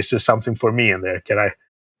there. Is there something for me in there?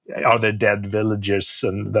 Are there dead villagers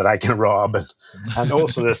that I can rob? And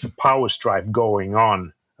also there's a power strife going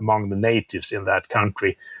on among the natives in that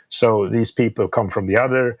country. So these people come from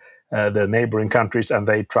the neighboring countries, and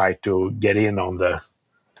they try to get in on the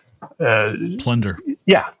plunder.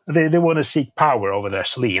 Yeah, they want to seek power over their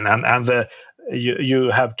Asleen, and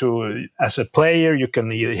you have to, as a player, you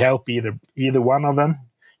can help either one of them.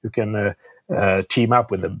 You can team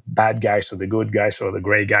up with the bad guys or the good guys or the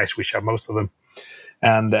gray guys, which are most of them,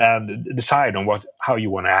 and decide on how you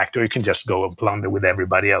want to act, or you can just go and plunder with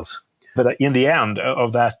everybody else. But in the end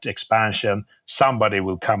of that expansion, somebody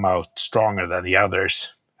will come out stronger than the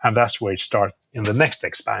others, and that's where it starts in the next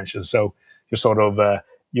expansion. So you sort of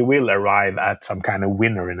you will arrive at some kind of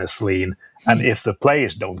winner in Asleen, and if the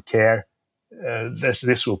players don't care,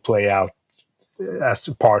 this will play out as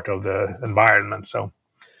part of the environment.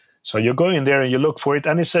 So you go in there and you look for it,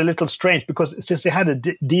 and it's a little strange because since they had a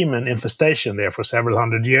demon infestation there for several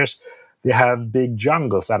hundred years, they have big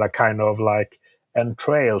jungles that are kind of like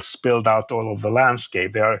entrails spilled out all over the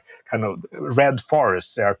landscape. They are kind of red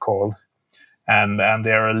forests, they are called, and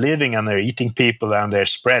they are living and they're eating people and they're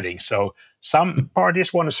spreading. So some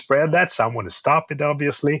parties want to spread that, some want to stop it,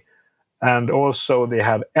 obviously. And also they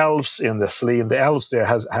have elves in the Asleen. The elves there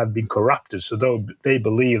have been corrupted, so they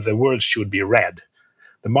believe the world should be red.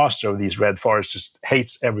 The master of these red forests just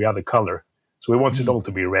hates every other color. So he wants it all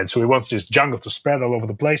to be red. So he wants this jungle to spread all over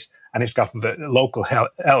the place, and he's got the local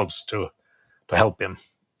elves to help him.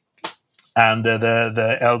 And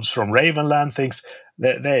the elves from Ravenland thinks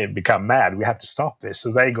they become mad. We have to stop this.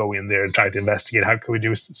 So they go in there and try to investigate how can we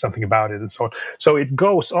do something about it and so on. So it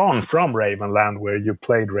goes on from Ravenland, where you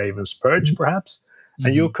played Raven's Purge, perhaps.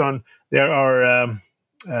 Mm-hmm. And there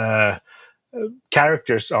are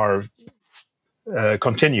characters are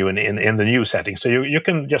continuing in the new setting. So you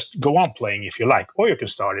can just go on playing if you like, or you can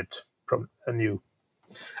start it from a new.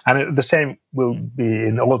 And the same will be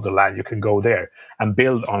in all the land. You can go there and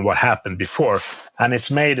build on what happened before. And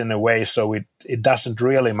it's made in a way so it doesn't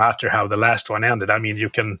really matter how the last one ended. I mean, you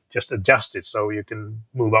can just adjust it so you can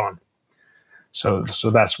move on. So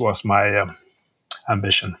that was my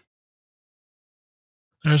ambition.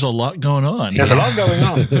 There's a lot going on. There's a lot going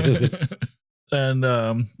on. And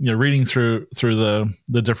reading through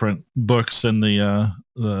the different books and the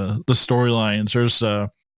storylines, there's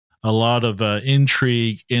a lot of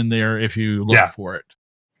intrigue in there if you look for it.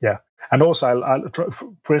 Yeah, and also,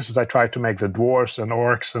 for instance, I try to make the dwarves and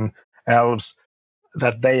orcs and elves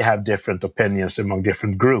that they have different opinions among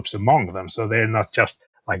different groups among them, so they're not just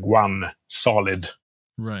like one solid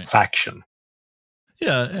faction.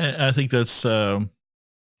 Yeah, I think that's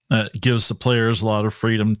gives the players a lot of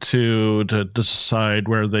freedom to decide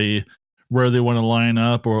where they want to line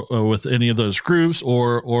up or with any of those groups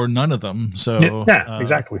or none of them. So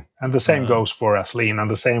exactly. And the same goes for Aslin, and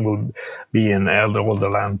the same will be in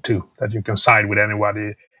Elderland too. That you can side with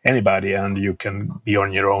anybody, and you can be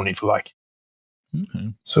on your own if you like.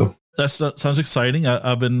 Okay. So that sounds exciting.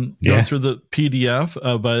 I've been going through the PDF,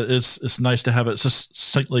 but it's nice to have it just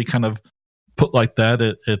slightly kind of put like that.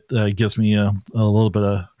 It gives me a little bit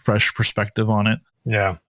of fresh perspective on it.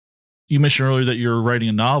 Yeah. You mentioned earlier that you're writing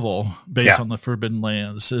a novel based on the Forbidden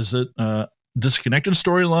Lands. Is it a disconnected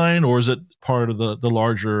storyline, or is it part of the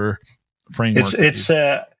larger framework?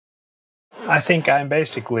 I think I'm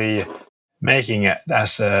basically making it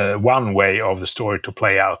as one way of the story to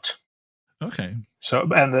play out. Okay. So,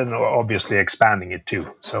 and then obviously expanding it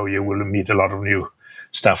too. So you will meet a lot of new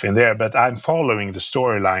stuff in there. But I'm following the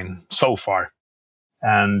storyline so far.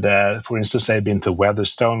 And for instance, I've been to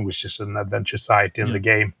Weatherstone, which is an adventure site in the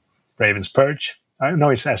game, Raven's Purge. I know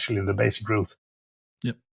it's actually in the basic rules.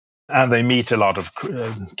 Yep. And they meet a lot of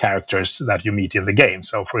characters that you meet in the game.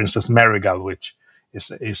 So, for instance, Marigal, which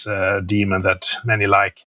is a demon that many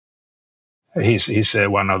like. He's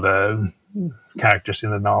one of the characters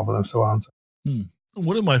in the novel and so on.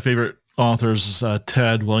 One of my favorite authors is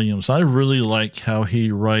Ted Williams. I really like how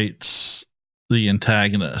he writes the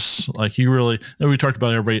antagonists. Like he really, and we talked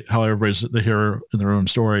about how everybody's the hero in their own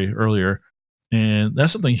story earlier. And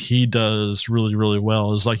that's something he does really, really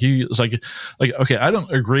well. Is like okay, I don't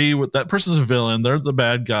agree with that person's a villain. They're the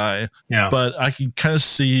bad guy. Yeah. But I can kind of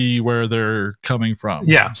see where they're coming from.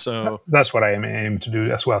 Yeah. So that's what I aim to do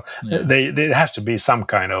as well. Yeah. There has to be some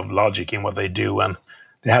kind of logic in what they do, and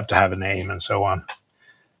they have to have a name and so on.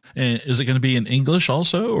 And is it going to be in English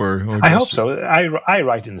also, or I hope so. I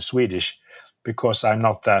write in Swedish because I'm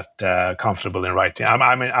not that comfortable in writing.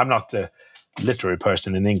 I'm not a literary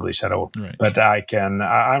person in English at all, but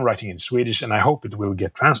I'm writing in Swedish, and I hope it will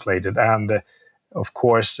get translated. And of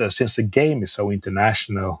course, since the game is so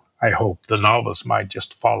international, I hope the novels might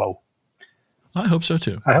just follow. I hope so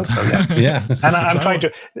too. I hope so. Yeah, yeah. And I'm trying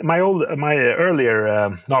to. My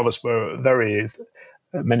earlier novels were very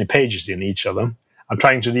many pages in each of them. I'm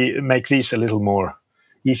trying to make these a little more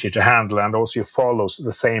easier to handle, and also follows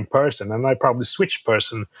the same person. And I probably switch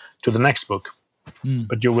person to the next book.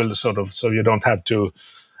 But you will sort of, so you don't have to.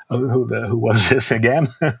 Who was this again?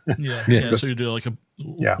 Yeah. So you do like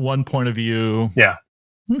one point of view. Yeah.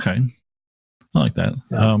 Okay. I like that.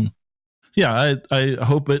 Yeah. I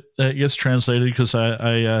hope it gets translated, because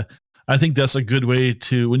I think that's a good way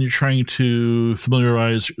to, when you're trying to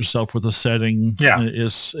familiarize yourself with a setting. Yeah.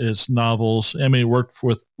 Is novels. I mean, it worked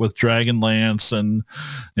with Dragonlance and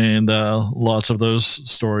lots of those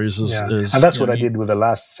stories. And that's what I did with the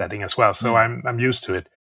last setting as well. So I'm used to it.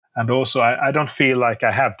 And also, I don't feel like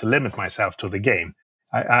I have to limit myself to the game.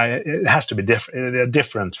 It has to be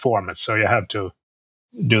different formats, so you have to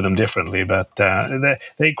do them differently. But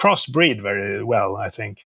they crossbreed very well, I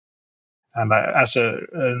think. And as a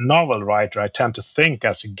novel writer, I tend to think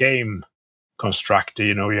as a game constructor.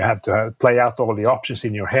 You have to play out all the options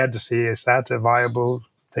in your head to see, is that a viable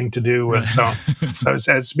thing to do, and so on. So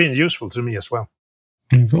it's been useful to me as well.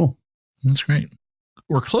 Cool. That's great.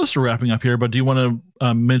 We're close to wrapping up here, but do you want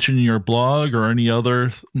to mention your blog or any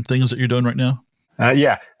other things that you're doing right now?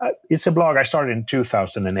 It's a blog I started in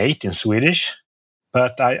 2008 in Swedish.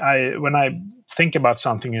 But when I think about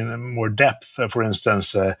something in more depth, for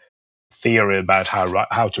instance, theory about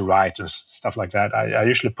how to write and stuff like that, I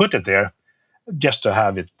usually put it there just to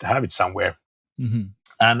have it somewhere. Mm-hmm.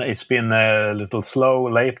 And it's been a little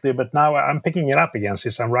slow lately, but now I'm picking it up again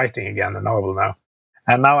since I'm writing again a novel now.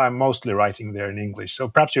 And now I'm mostly writing there in English. So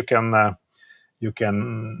perhaps you can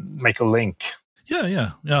make a link.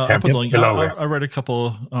 Yeah. I put the link. I read a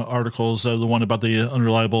couple articles. The one about the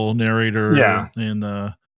unreliable narrator. Yeah. And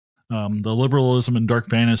the liberalism and dark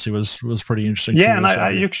fantasy was pretty interesting. Yeah, too,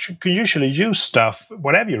 and you can usually use stuff.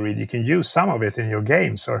 Whatever you read, you can use some of it in your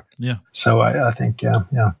games. So I think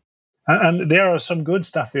and there are some good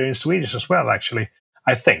stuff there in Swedish as well. Actually,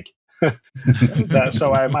 I think.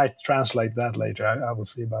 So I might translate that later. I will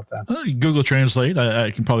see about that. Google Translate.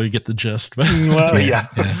 I can probably get the gist. But well, yeah.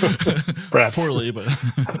 Perhaps. Poorly, but...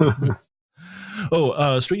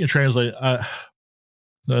 speaking of Translate,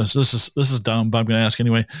 this is dumb, but I'm going to ask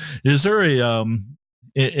anyway. Is there a...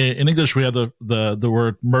 in English, we have the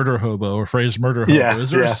word murder hobo or phrase murder hobo. Yeah,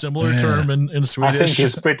 is there a similar term in Swedish? I think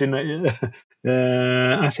it's pretty...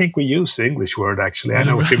 I think we use the English word, actually. I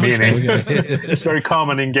know what you mean. It's very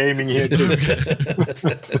common in gaming here, too.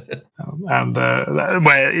 And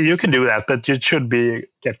well, you can do that, but it should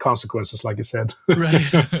get consequences, like you said.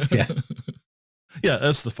 Right. Yeah,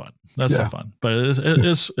 that's the fun. That's the fun. But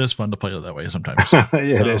it's fun to play it that way sometimes.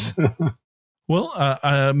 It is. Well,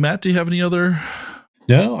 Matt, do you have any other...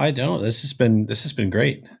 No, I don't. This has been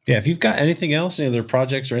great. Yeah, if you've got anything else, any other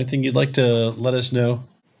projects or anything you'd like to let us know.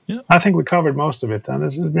 Yeah, I think we covered most of it, and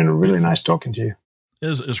this has been really nice talking to you.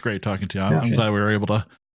 It's great talking to you. I'm glad we were able to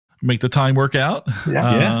make the time work out.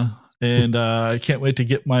 Yeah. And I can't wait to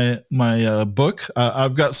get my book.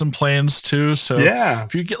 I've got some plans too. So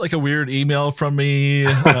if you get like a weird email from me,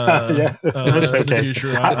 that's okay. In the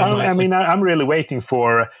future, I'm really waiting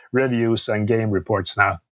for reviews and game reports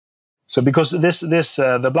now. So because this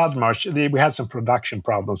the Blood March, we had some production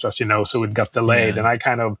problems, as you know, so it got delayed, and I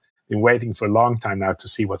kind of been waiting for a long time now to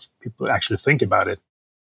see what people actually think about it.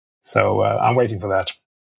 So I'm waiting for that.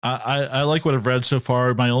 I like what I've read so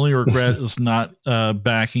far. My only regret is not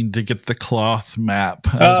backing to get the cloth map.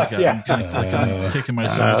 I'm kicking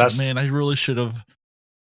myself. Man, I really should have.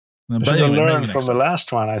 But anyway, learn from the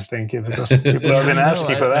last one, I think, because people have been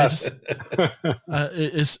asking for that.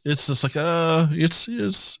 It's just like,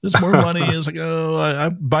 it's more money. It's like,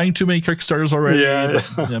 I'm buying too many Kickstarters already.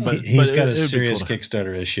 But he's got a serious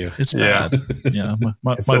Kickstarter issue. It's bad. Yeah,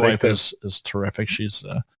 my wife is terrific. She's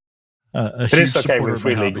a huge it's okay supporter with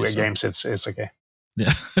free league games. It's okay.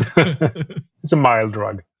 Yeah, it's a mild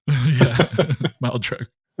drug. Mild drug.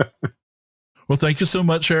 Well, thank you so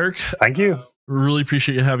much, Erik. Thank you. Really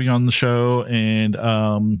appreciate you having on the show. And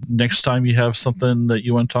next time you have something that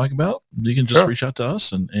you want to talk about, you can just reach out to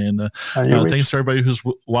us. And thanks to everybody who's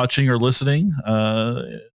watching or listening.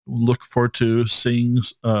 Look forward to seeing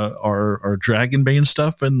our Dragonbane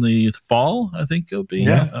stuff in the fall. I think it'll be.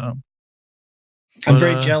 I'm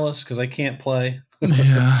very jealous because I can't play.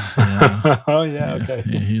 Yeah. Oh yeah. Okay.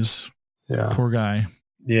 He's poor guy.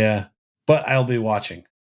 Yeah, but I'll be watching.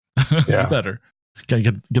 Yeah. Better. Gotta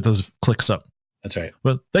get those clicks up. That's right.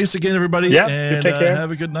 Well, thanks again, everybody. Yeah. And take care. Have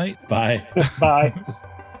a good night. Bye. Bye.